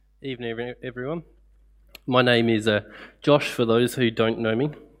Evening, everyone. My name is Josh, for those who don't know me.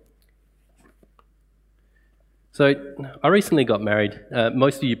 So, I recently got married.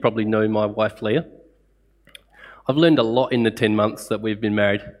 Most of you probably know my wife, Leah. I've learned a lot in the 10 months that we've been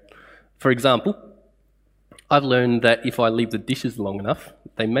married. For example, I've learned that if I leave the dishes long enough,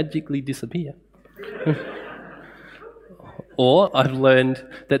 they magically disappear. Or I've learned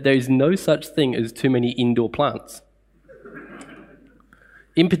that there is no such thing as too many indoor plants.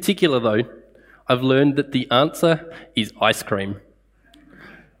 In particular, though, I've learned that the answer is ice cream.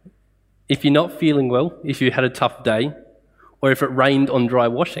 If you're not feeling well, if you had a tough day, or if it rained on dry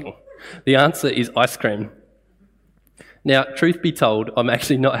washing, the answer is ice cream. Now, truth be told, I'm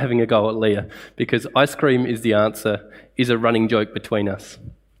actually not having a go at Leah, because ice cream is the answer, is a running joke between us.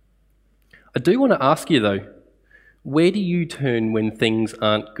 I do want to ask you, though, where do you turn when things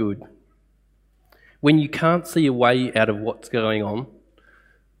aren't good? When you can't see a way out of what's going on,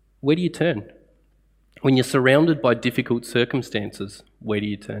 where do you turn? When you're surrounded by difficult circumstances, where do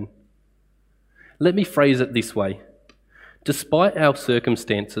you turn? Let me phrase it this way. Despite our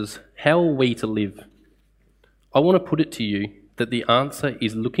circumstances, how are we to live? I want to put it to you that the answer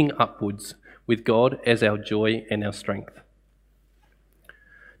is looking upwards with God as our joy and our strength.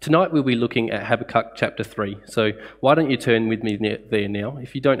 Tonight we'll be looking at Habakkuk chapter 3, so why don't you turn with me there now?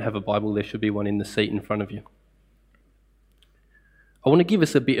 If you don't have a Bible, there should be one in the seat in front of you. I want to give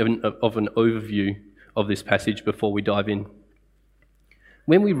us a bit of an overview of this passage before we dive in.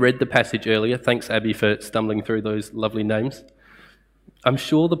 When we read the passage earlier, thanks Abby for stumbling through those lovely names, I'm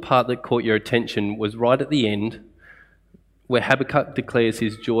sure the part that caught your attention was right at the end, where Habakkuk declares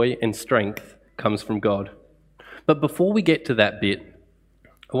his joy and strength comes from God. But before we get to that bit,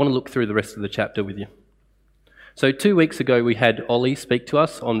 I want to look through the rest of the chapter with you. So 2 weeks ago we had Ollie speak to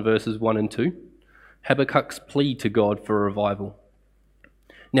us on verses 1 and 2, Habakkuk's plea to God for a revival.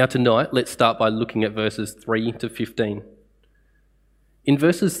 Now tonight, let's start by looking at verses 3 to 15. In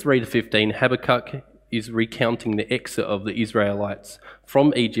verses 3 to 15, Habakkuk is recounting the exit of the Israelites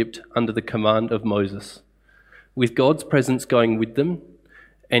from Egypt under the command of Moses, with God's presence going with them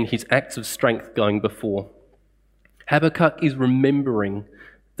and his acts of strength going before. Habakkuk is remembering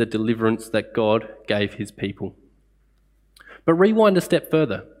the deliverance that God gave his people. But rewind a step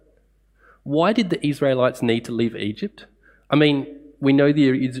further. Why did the Israelites need to leave Egypt? I mean, we know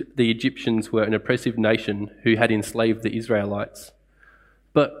the Egyptians were an oppressive nation who had enslaved the Israelites.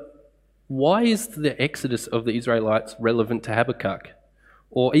 But why is the exodus of the Israelites relevant to Habakkuk?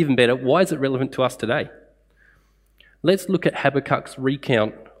 Or even better, why is it relevant to us today? Let's look at Habakkuk's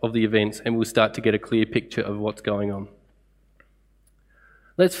recount of the events and we'll start to get a clear picture of what's going on.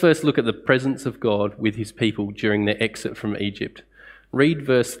 Let's first look at the presence of God with his people during their exit from Egypt. Read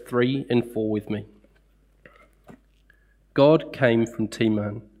verse 3 and 4 with me. God came from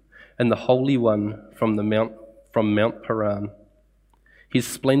Teman, and the Holy One from Mount Paran. His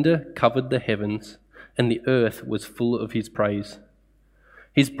splendour covered the heavens, and the earth was full of his praise.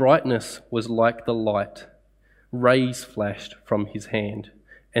 His brightness was like the light. Rays flashed from his hand,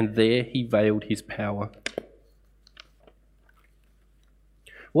 and there he veiled his power.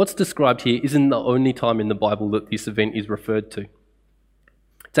 What's described here isn't the only time in the Bible that this event is referred to.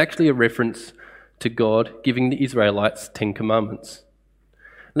 It's actually a reference to God giving the Israelites 10 commandments.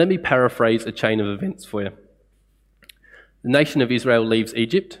 Let me paraphrase a chain of events for you. The nation of Israel leaves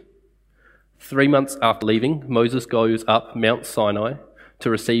Egypt. 3 months after leaving, Moses goes up Mount Sinai to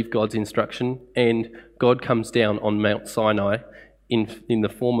receive God's instruction, and God comes down on Mount Sinai in the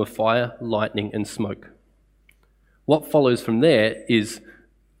form of fire, lightning, and smoke. What follows from there is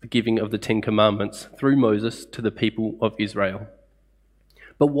the giving of the 10 commandments through Moses to the people of Israel.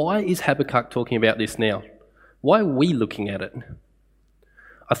 But why is Habakkuk talking about this now? Why are we looking at it?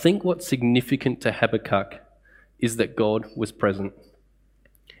 I think what's significant to Habakkuk is that God was present.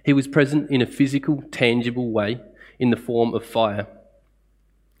 He was present in a physical, tangible way in the form of fire.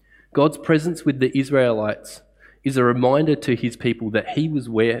 God's presence with the Israelites is a reminder to his people that he was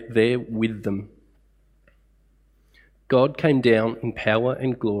there with them. God came down in power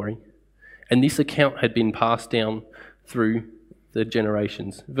and glory, and this account had been passed down through the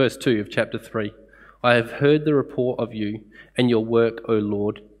generations. Verse 2 of chapter 3, I have heard the report of you, and your work, O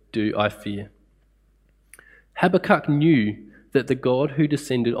Lord, do I fear. Habakkuk knew that the God who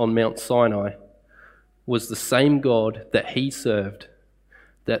descended on Mount Sinai was the same God that he served,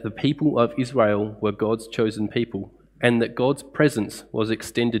 that the people of Israel were God's chosen people, and that God's presence was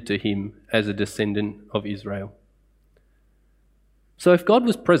extended to him as a descendant of Israel. So if God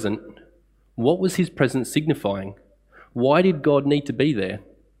was present, what was his presence signifying? Why did God need to be there?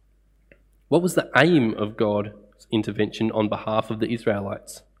 What was the aim of God's intervention on behalf of the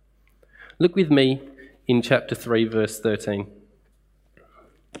Israelites? Look with me in chapter 3, verse 13.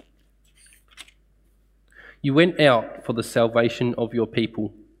 You went out for the salvation of your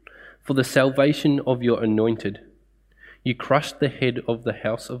people, for the salvation of your anointed. You crushed the head of the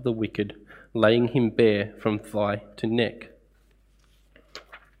house of the wicked, laying him bare from thigh to neck.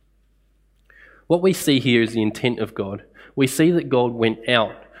 What we see here is the intent of God. We see that God went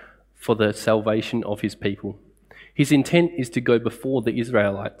out for the salvation of his people. His intent is to go before the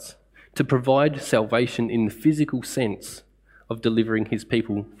Israelites, to provide salvation in the physical sense of delivering his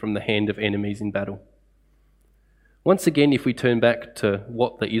people from the hand of enemies in battle. Once again, if we turn back to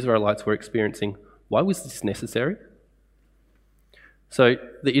what the Israelites were experiencing, why was this necessary? So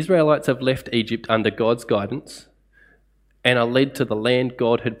the Israelites have left Egypt under God's guidance and are led to the land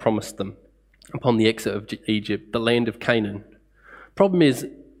God had promised them upon the exit of Egypt, the land of Canaan. Problem is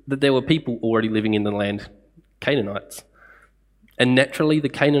that there were people already living in the land, Canaanites. And naturally, the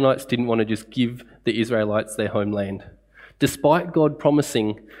Canaanites didn't want to just give the Israelites their homeland. Despite God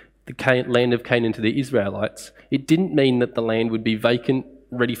promising the land of Canaan to the Israelites, it didn't mean that the land would be vacant,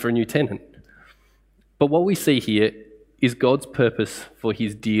 ready for a new tenant. But what we see here is God's purpose for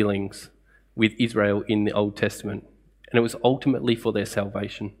his dealings with Israel in the Old Testament, and it was ultimately for their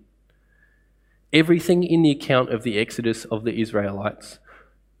salvation. Everything in the account of the exodus of the Israelites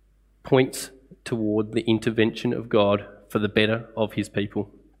points toward the intervention of God for the better of his people.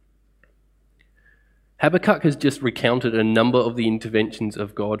 Habakkuk has just recounted a number of the interventions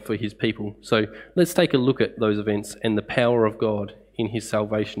of God for his people. So let's take a look at those events and the power of God in his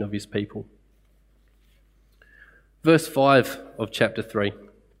salvation of his people. Verse 5 of chapter 3.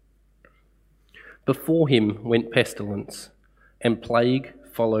 Before him went pestilence, and plague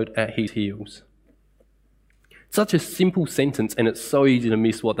followed at his heels. Such a simple sentence, and it's so easy to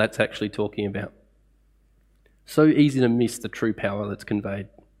miss what that's actually talking about. So easy to miss the true power that's conveyed.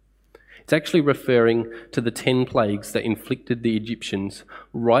 It's actually referring to the 10 plagues that inflicted the Egyptians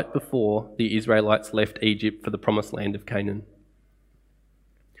right before the Israelites left Egypt for the promised land of Canaan.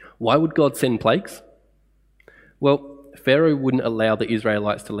 Why would God send plagues? Well, Pharaoh wouldn't allow the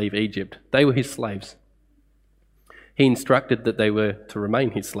Israelites to leave Egypt. They were his slaves. He instructed that they were to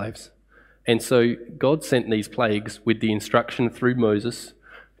remain his slaves. And so God sent these plagues with the instruction through Moses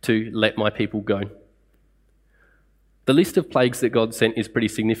to let my people go. The list of plagues that God sent is pretty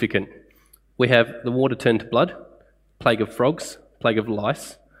significant. We have the water turned to blood, plague of frogs, plague of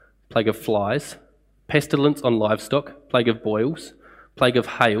lice, plague of flies, pestilence on livestock, plague of boils, plague of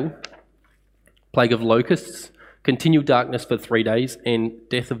hail, plague of locusts, continual darkness for 3 days, and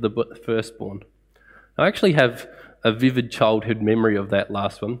death of the firstborn. I actually have a vivid childhood memory of that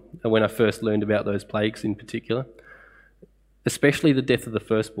last one, when I first learned about those plagues in particular, especially the death of the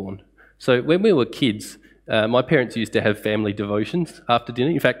firstborn. So when we were kids, my parents used to have family devotions after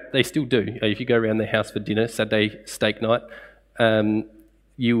dinner. In fact, they still do. If you go around their house for dinner, Saturday steak night,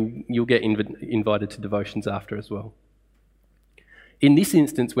 you'll get invited to devotions after as well. In this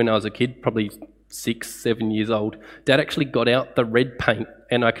instance, when I was a kid, probably 6, 7 years old, Dad actually got out the red paint,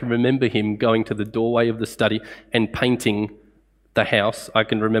 and I can remember him going to the doorway of the study and painting the house. I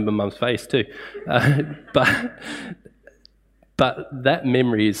can remember Mum's face too. But that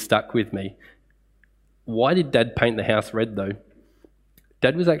memory is stuck with me. Why did Dad paint the house red though?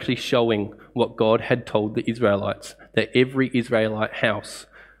 Dad was actually showing what God had told the Israelites, that every Israelite house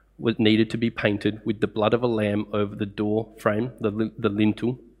was needed to be painted with the blood of a lamb over the door frame, the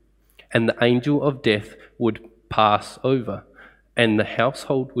lintel, and the angel of death would pass over, and the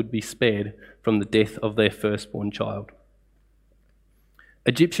household would be spared from the death of their firstborn child.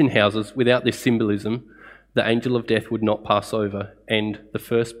 Egyptian houses, without this symbolism, the angel of death would not pass over, and the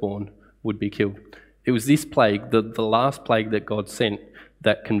firstborn would be killed. It was this plague, the last plague that God sent,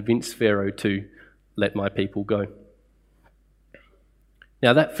 that convinced Pharaoh to let my people go.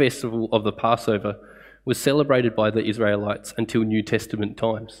 Now, that festival of the Passover was celebrated by the Israelites until New Testament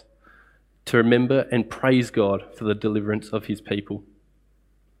times, to remember and praise God for the deliverance of his people.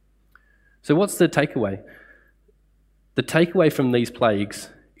 So what's the takeaway? The takeaway from these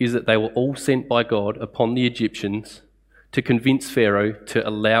plagues is that they were all sent by God upon the Egyptians to convince Pharaoh to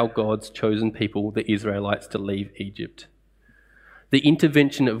allow God's chosen people, the Israelites, to leave Egypt. The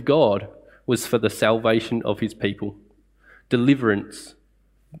intervention of God was for the salvation of his people, deliverance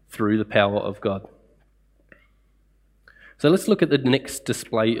through the power of God. So let's look at the next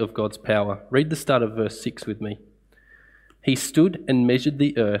display of God's power. Read the start of verse 6 with me. He stood and measured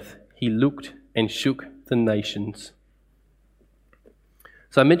the earth. He looked and shook the nations.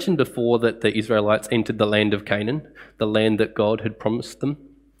 So I mentioned before that the Israelites entered the land of Canaan, the land that God had promised them,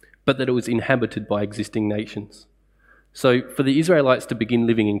 but that it was inhabited by existing nations. So for the Israelites to begin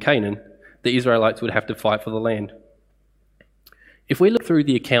living in Canaan, the Israelites would have to fight for the land. If we look through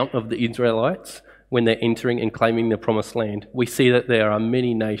the account of the Israelites when they're entering and claiming the promised land, we see that there are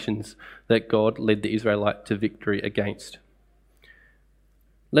many nations that God led the Israelites to victory against.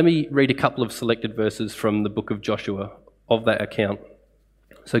 Let me read a couple of selected verses from the book of Joshua of that account.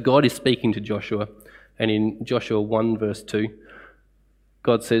 So God is speaking to Joshua, and in Joshua 1 verse 2,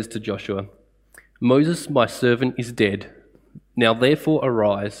 God says to Joshua, "Moses, my servant, is dead. Now therefore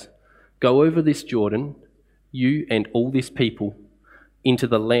arise, go over this Jordan, you and all this people, into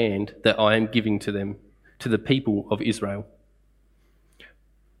the land that I am giving to them, to the people of Israel."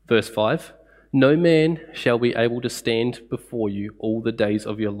 Verse 5, "No man shall be able to stand before you all the days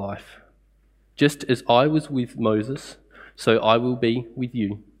of your life. Just as I was with Moses, so I will be with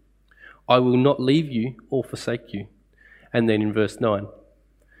you. I will not leave you or forsake you." And then in verse 9,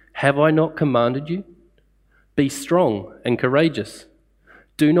 "Have I not commanded you? Be strong and courageous.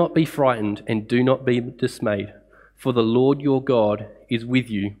 Do not be frightened and do not be dismayed, for the Lord your God is with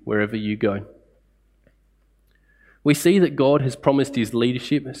you wherever you go." We see that God has promised his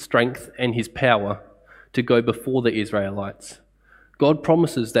leadership, strength, and his power to go before the Israelites. God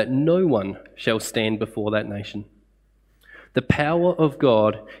promises that no one shall stand before that nation. The power of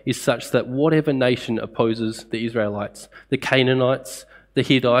God is such that whatever nation opposes the Israelites, the Canaanites, the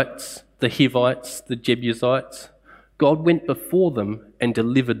Hittites, the Hivites, the Jebusites, God went before them and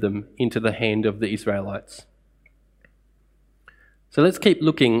delivered them into the hand of the Israelites. So let's keep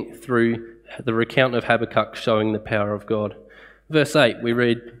looking through the recount of Habakkuk showing the power of God. Verse 8, we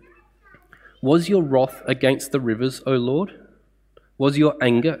read, "Was your wrath against the rivers, O Lord? Was your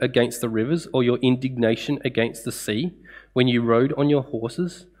anger against the rivers, or your indignation against the sea, when you rode on your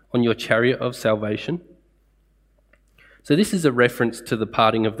horses, on your chariot of salvation?" So this is a reference to the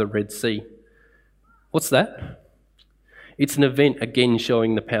parting of the Red Sea. What's that? It's an event again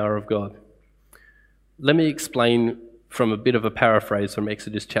showing the power of God. Let me explain from a bit of a paraphrase from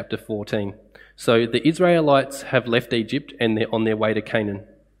Exodus chapter 14. So the Israelites have left Egypt and they're on their way to Canaan.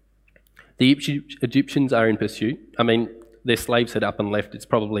 The Egyptians are in pursuit. I mean, their slaves had up and left. It's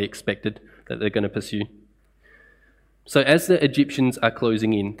probably expected that they're going to pursue. So as the Egyptians are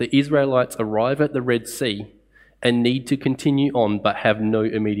closing in, the Israelites arrive at the Red Sea and need to continue on but have no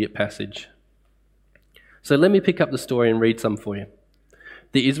immediate passage. So let me pick up the story and read some for you.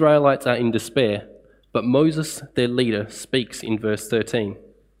 The Israelites are in despair, but Moses, their leader, speaks in verse 13.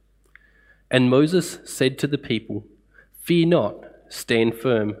 "And Moses said to the people, 'Fear not, stand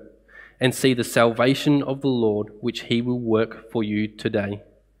firm, and see the salvation of the Lord, which he will work for you today.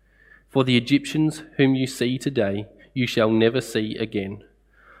 For the Egyptians whom you see today, you shall never see again.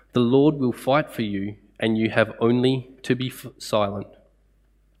 The Lord will fight for you, and you have only to be silent.'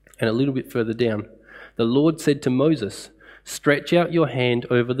 And a little bit further down, the Lord said to Moses, 'Stretch out your hand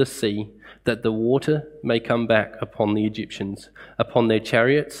over the sea, that the water may come back upon the Egyptians, upon their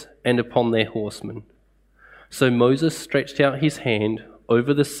chariots and upon their horsemen.' So Moses stretched out his hand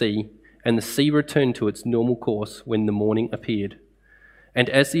over the sea, and the sea returned to its normal course when the morning appeared. And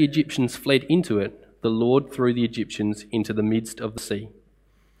as the Egyptians fled into it, the Lord threw the Egyptians into the midst of the sea.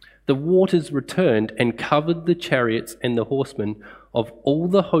 The waters returned and covered the chariots and the horsemen of all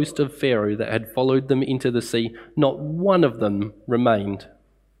the host of Pharaoh that had followed them into the sea. Not one of them remained.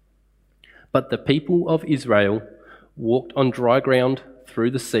 But the people of Israel walked on dry ground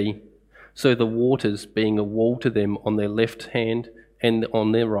through the sea, so the waters being a wall to them on their left hand and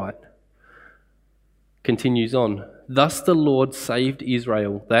on their right." Continues on, "Thus the Lord saved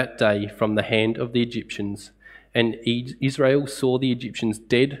Israel that day from the hand of the Egyptians, and Israel saw the Egyptians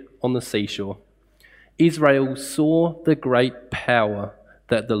dead on the seashore. Israel saw the great power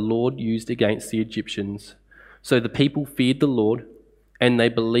that the Lord used against the Egyptians. So the people feared the Lord, and they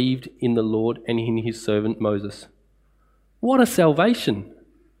believed in the Lord and in his servant Moses." What a salvation!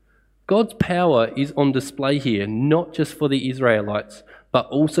 God's power is on display here, not just for the Israelites, but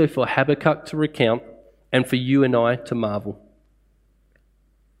also for Habakkuk to recount and for you and I to marvel.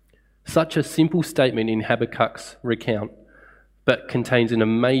 Such a simple statement in Habakkuk's recount, but contains an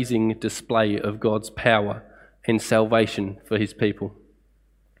amazing display of God's power and salvation for his people.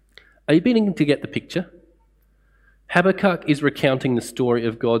 Are you beginning to get the picture? Habakkuk is recounting the story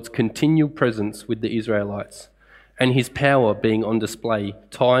of God's continual presence with the Israelites and his power being on display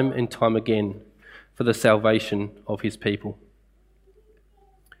time and time again for the salvation of his people.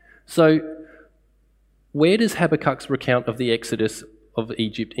 So, where does Habakkuk's recount of the Exodus of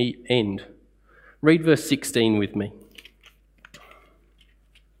Egypt end? Read verse 16 with me.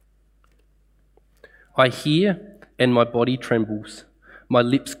 "I hear, and my body trembles. My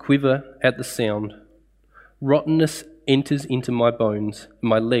lips quiver at the sound. Rottenness enters into my bones, and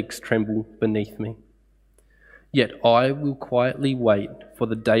my legs tremble beneath me. Yet I will quietly wait for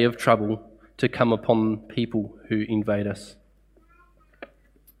the day of trouble to come upon people who invade us.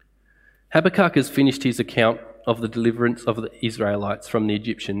 Habakkuk has finished his account of the deliverance of the Israelites from the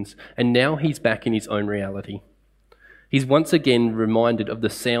Egyptians, and now he's back in his own reality. He's once again reminded of the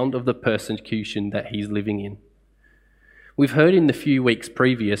sound of the persecution that he's living in. We've heard in the few weeks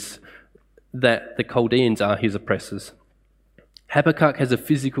previous that the Chaldeans are his oppressors. Habakkuk has a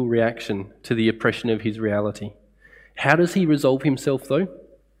physical reaction to the oppression of his reality. How does he resolve himself, though?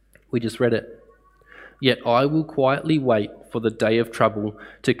 We just read it. Yet I will quietly wait for the day of trouble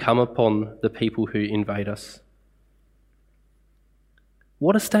to come upon the people who invade us.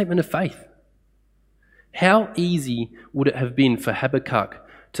 What a statement of faith. How easy would it have been for Habakkuk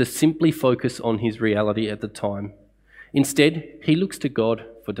to simply focus on his reality at the time? Instead, he looks to God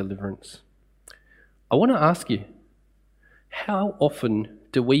for deliverance. I want to ask you, how often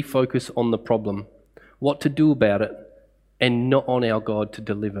do we focus on the problem, what to do about it, and not on our God to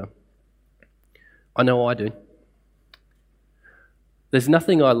deliver? I know I do. There's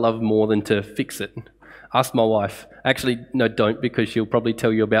nothing I love more than to fix it. Ask my wife. Actually, no, don't, because she'll probably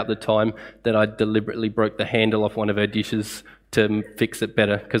tell you about the time that I deliberately broke the handle off one of her dishes to fix it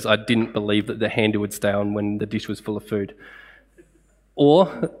better, because I didn't believe that the handle would stay on when the dish was full of food.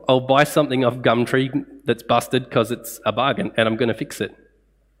 Or I'll buy something off Gumtree that's busted because it's a bargain and I'm going to fix it.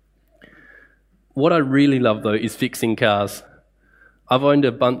 What I really love, though, is fixing cars. I've owned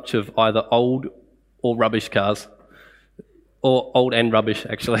a bunch of either old or rubbish cars. Or old and rubbish,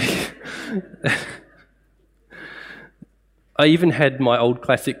 actually. I even had my old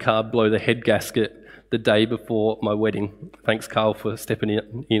classic car blow the head gasket the day before my wedding. Thanks, Carl, for stepping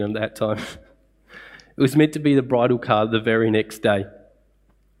in at that time. It was meant to be the bridal car the very next day.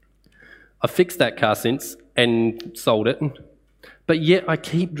 I fixed that car since and sold it, but yet I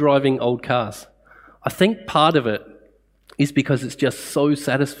keep driving old cars. I think part of it is because it's just so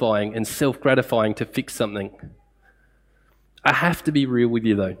satisfying and self-gratifying to fix something. I have to be real with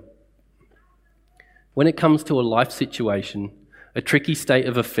you, though. When it comes to a life situation, a tricky state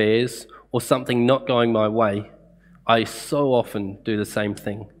of affairs, or something not going my way, I so often do the same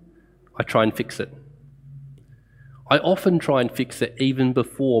thing. I try and fix it. I often try and fix it even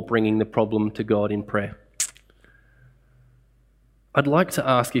before bringing the problem to God in prayer. I'd like to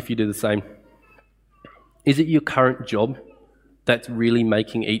ask if you do the same. Is it your current job that's really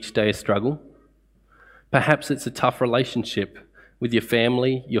making each day a struggle? Perhaps it's a tough relationship with your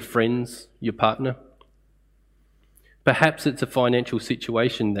family, your friends, your partner. Perhaps it's a financial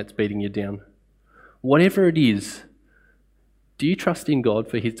situation that's beating you down. Whatever it is, do you trust in God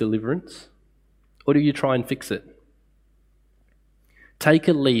for his deliverance? Or do you try and fix it? Take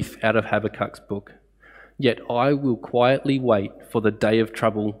a leaf out of Habakkuk's book. Yet I will quietly wait for the day of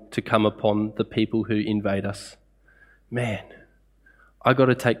trouble to come upon the people who invade us. Man, I got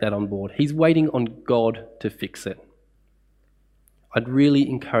to take that on board. He's waiting on God to fix it. I'd really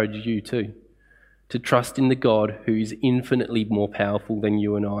encourage you too, to trust in the God who is infinitely more powerful than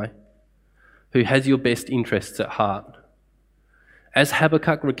you and I, who has your best interests at heart. As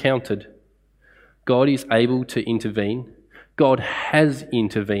Habakkuk recounted, God is able to intervene. God has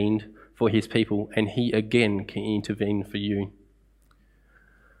intervened for his people, and he again can intervene for you.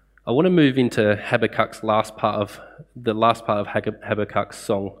 I want to move into Habakkuk's last part of Habakkuk's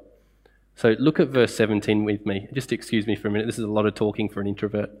song. So look at verse 17 with me. Just excuse me for a minute. This is a lot of talking for an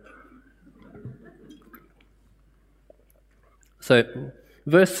introvert. So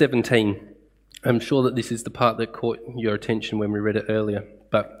verse 17, I'm sure that this is the part that caught your attention when we read it earlier,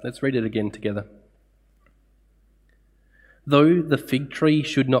 but let's read it again together. Though the fig tree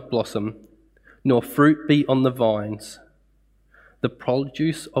should not blossom, nor fruit be on the vines, the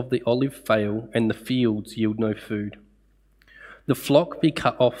produce of the olive fail, and the fields yield no food. The flock be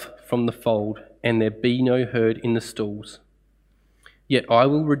cut off from the fold, and there be no herd in the stalls. Yet I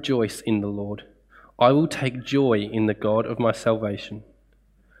will rejoice in the Lord. I will take joy in the God of my salvation.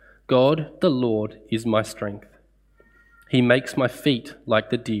 God, the Lord, is my strength. He makes my feet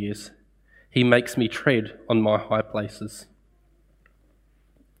like the deer's. He makes me tread on my high places.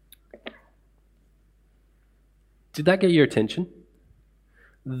 Did that get your attention?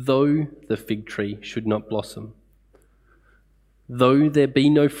 Though the fig tree should not blossom, though there be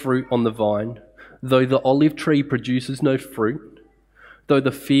no fruit on the vine, though the olive tree produces no fruit, though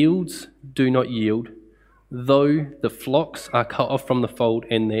the fields do not yield, though the flocks are cut off from the fold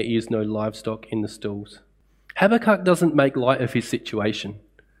and there is no livestock in the stalls. Habakkuk doesn't make light of his situation.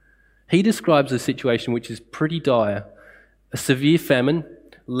 He describes a situation which is pretty dire, a severe famine,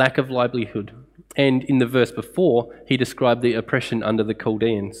 lack of livelihood. And in the verse before, he described the oppression under the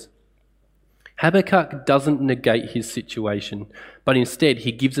Chaldeans. Habakkuk doesn't negate his situation, but instead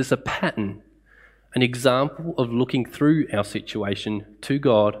he gives us a pattern, an example of looking through our situation to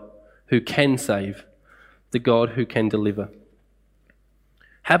God who can save, the God who can deliver.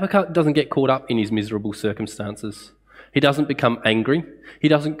 Habakkuk doesn't get caught up in his miserable circumstances. He doesn't become angry. He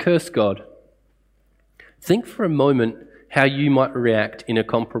doesn't curse God. Think for a moment how you might react in a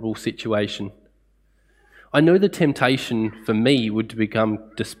comparable situation. I know the temptation for me would to become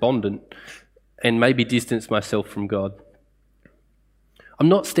despondent and maybe distance myself from God. I'm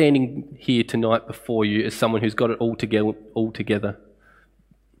not standing here tonight before you as someone who's got it all together.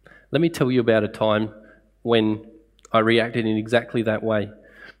 Let me tell you about a time when I reacted in exactly that way.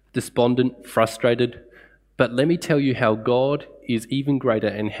 Despondent, frustrated, but let me tell you how God is even greater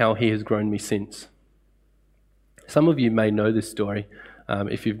and how he has grown me since. Some of you may know this story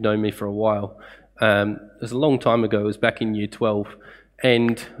if you've known me for a while. It was a long time ago. It was back in year 12,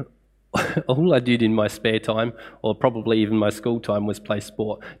 and all I did in my spare time, or probably even my school time, was play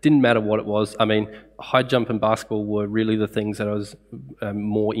sport. Didn't matter what it was. I mean, high jump and basketball were really the things that I was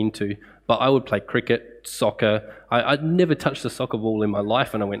more into. But I would play cricket, soccer. I'd never touched a soccer ball in my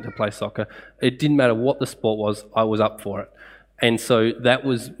life when I went to play soccer. It didn't matter what the sport was, I was up for it. And so that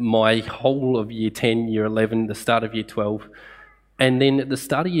was my whole of year 10, year 11, the start of year 12. And then at the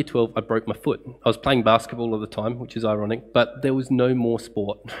start of year 12, I broke my foot. I was playing basketball at the time, which is ironic, but there was no more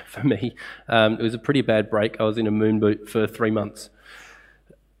sport for me. It was a pretty bad break. I was in a moon boot for 3 months.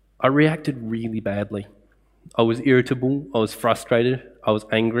 I reacted really badly. I was irritable. I was frustrated. I was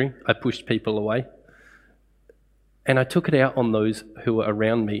angry. I pushed people away. And I took it out on those who were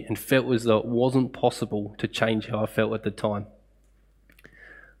around me and felt as though it wasn't possible to change how I felt at the time.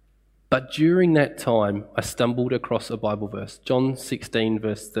 But during that time, I stumbled across a Bible verse, John 16,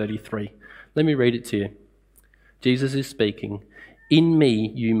 verse 33. Let me read it to you. Jesus is speaking. In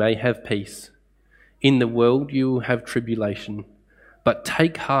me you may have peace. In the world you will have tribulation. But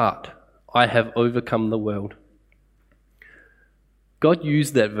take heart, I have overcome the world. God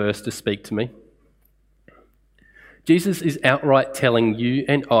used that verse to speak to me. Jesus is outright telling you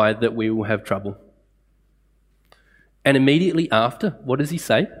and I that we will have trouble. And immediately after, what does he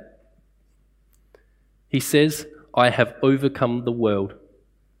say? He says, I have overcome the world.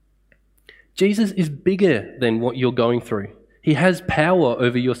 Jesus is bigger than what you're going through. He has power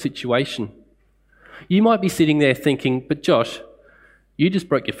over your situation. You might be sitting there thinking, but Josh, you just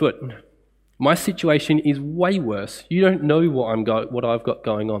broke your foot. My situation is way worse. You don't know what I've got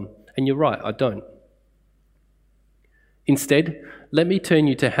going on. And you're right, I don't. Instead, let me turn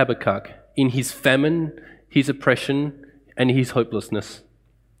you to Habakkuk in his famine, his oppression, and his hopelessness.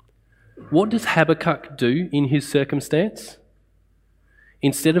 What does Habakkuk do in his circumstance?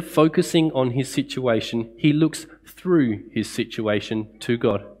 Instead of focusing on his situation, he looks through his situation to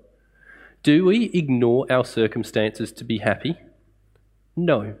God. Do we ignore our circumstances to be happy?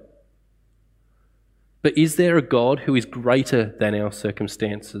 No. But is there a God who is greater than our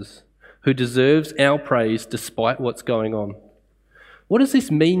circumstances, who deserves our praise despite what's going on? What does this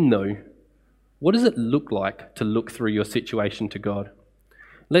mean, though? What does it look like to look through your situation to God?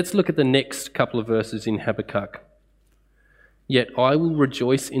 Let's look at the next couple of verses in Habakkuk. Yet I will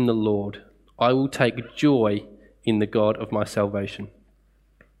rejoice in the Lord. I will take joy in the God of my salvation.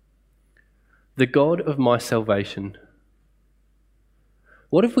 The God of my salvation.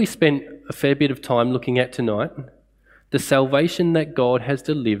 What have we spent a fair bit of time looking at tonight? The salvation that God has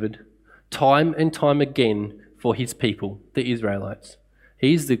delivered time and time again for his people, the Israelites.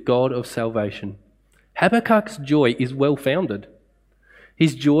 He is the God of salvation. Habakkuk's joy is well-founded.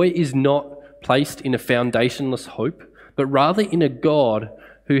 His joy is not placed in a foundationless hope, but rather in a God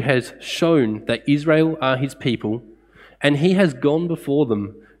who has shown that Israel are his people, and he has gone before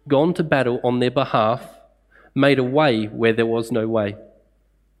them, gone to battle on their behalf, made a way where there was no way.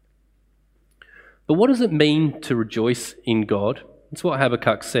 But what does it mean to rejoice in God? That's what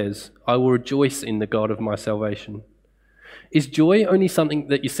Habakkuk says. I will rejoice in the God of my salvation. Is joy only something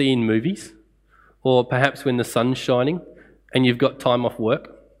that you see in movies? Or perhaps when the sun's shining and you've got time off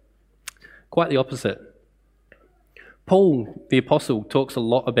work? Quite the opposite. Paul, the apostle, talks a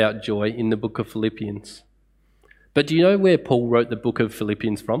lot about joy in the book of Philippians. But do you know where Paul wrote the book of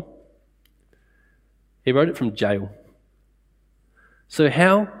Philippians from? He wrote it from jail. So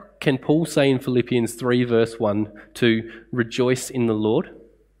how can Paul say in Philippians 3 verse 1 to rejoice in the Lord?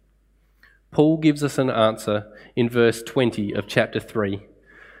 Paul gives us an answer in verse 20 of chapter 3.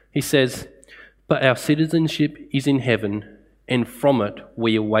 He says, "But our citizenship is in heaven, and from it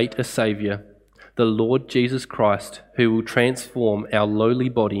we await a Saviour, the Lord Jesus Christ, who will transform our lowly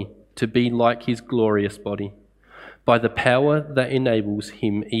body to be like his glorious body, by the power that enables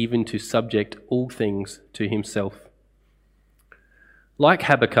him even to subject all things to himself. Like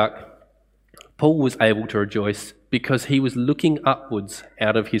Habakkuk, Paul was able to rejoice because he was looking upwards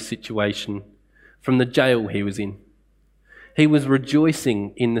out of his situation, from the jail he was in. He was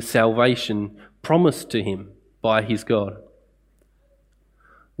rejoicing in the salvation promised to him by his God.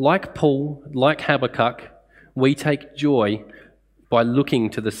 Like Paul, like Habakkuk, we take joy by looking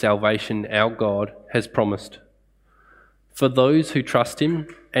to the salvation our God has promised. For those who trust him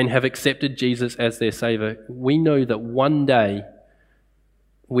and have accepted Jesus as their Saviour, we know that one day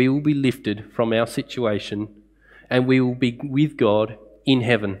we will be lifted from our situation and we will be with God in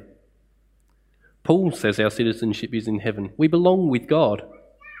heaven. Paul says our citizenship is in heaven. We belong with God.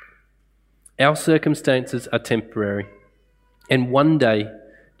 Our circumstances are temporary, and one day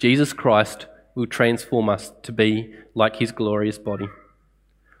Jesus Christ will transform us to be like his glorious body.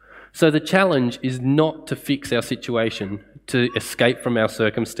 So the challenge is not to fix our situation, to escape from our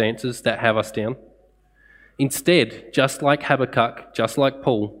circumstances that have us down. Instead, just like Habakkuk, just like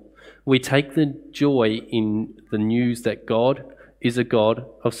Paul, we take the joy in the news that God is a God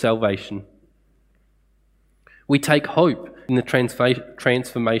of salvation. We take hope in the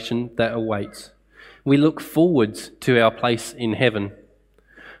transformation that awaits. We look forwards to our place in heaven.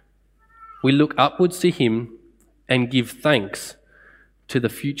 We look upwards to him and give thanks to the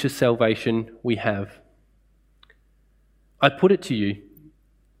future salvation we have. I put it to you,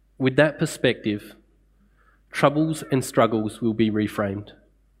 with that perspective, troubles and struggles will be reframed.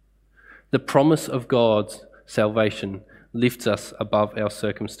 The promise of God's salvation lifts us above our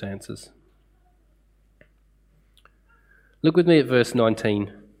circumstances. Look with me at verse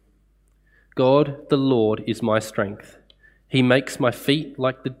 19. God, the Lord, is my strength. He makes my feet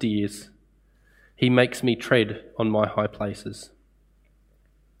like the deer's. He makes me tread on my high places.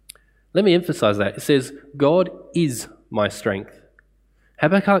 Let me emphasize that. It says, God is my strength.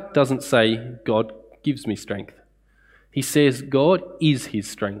 Habakkuk doesn't say, God gives me strength. He says, God is his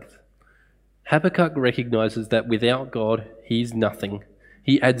strength. Habakkuk recognizes that without God, he is nothing.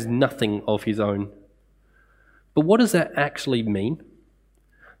 He adds nothing of his own. But what does that actually mean?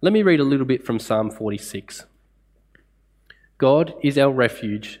 Let me read a little bit from Psalm 46. God is our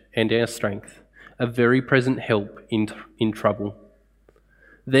refuge and our strength, a very present help in trouble.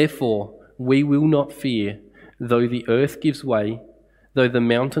 Therefore, we will not fear, though the earth gives way, though the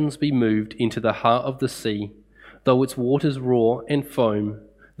mountains be moved into the heart of the sea, though its waters roar and foam,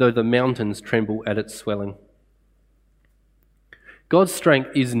 though the mountains tremble at its swelling. God's strength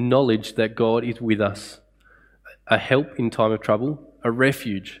is knowledge that God is with us, a help in time of trouble, a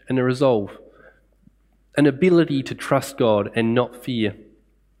refuge and a resolve, an ability to trust God and not fear.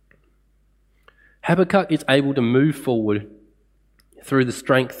 Habakkuk is able to move forward through the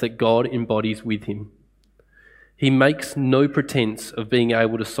strength that God embodies with him. He makes no pretense of being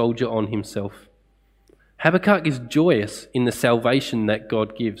able to soldier on himself. Habakkuk is joyous in the salvation that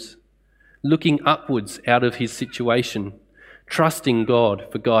God gives, looking upwards out of his situation, trusting God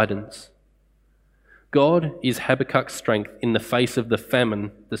for guidance. God is Habakkuk's strength in the face of the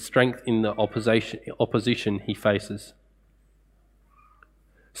famine, the strength in the opposition he faces.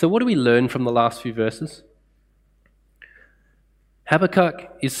 So what do we learn from the last few verses?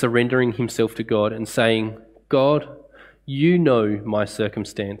 Habakkuk is surrendering himself to God and saying, God, you know my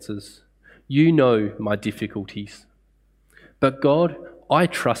circumstances. You know my difficulties. But God, I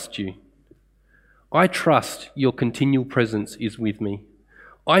trust you. I trust your continual presence is with me.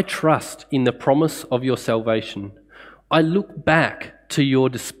 I trust in the promise of your salvation. I look back to your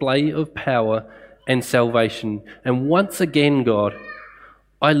display of power and salvation. And once again, God,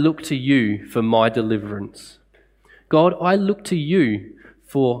 I look to you for my deliverance. God, I look to you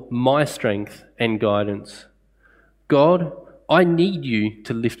for my strength and guidance. God, I need you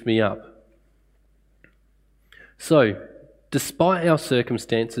to lift me up. So, despite our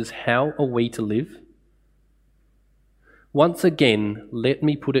circumstances, how are we to live? Once again, let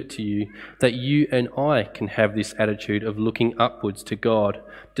me put it to you that you and I can have this attitude of looking upwards to God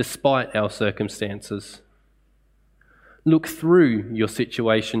despite our circumstances. Look through your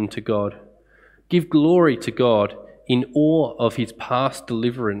situation to God. Give glory to God in awe of his past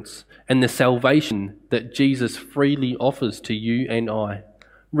deliverance and the salvation that Jesus freely offers to you and I.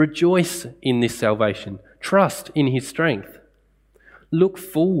 Rejoice in this salvation. Trust in his strength. Look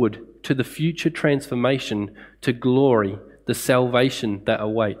forward to the future transformation to glory, the salvation that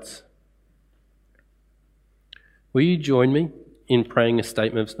awaits. Will you join me in praying a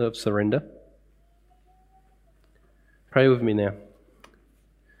statement of surrender? Pray with me now.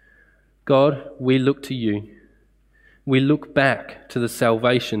 God, we look to you. We look back to the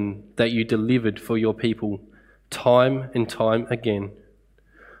salvation that you delivered for your people time and time again.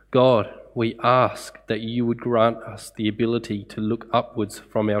 God, we ask that you would grant us the ability to look upwards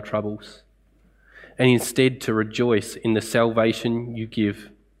from our troubles and instead to rejoice in the salvation you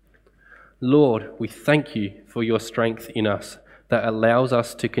give. Lord, we thank you for your strength in us that allows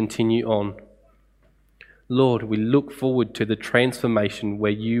us to continue on. Lord, we look forward to the transformation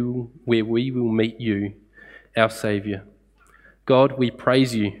where we will meet you, our Saviour. God, we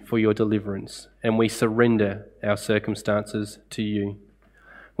praise you for your deliverance and we surrender our circumstances to you.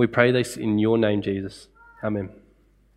 We pray this in your name, Jesus. Amen.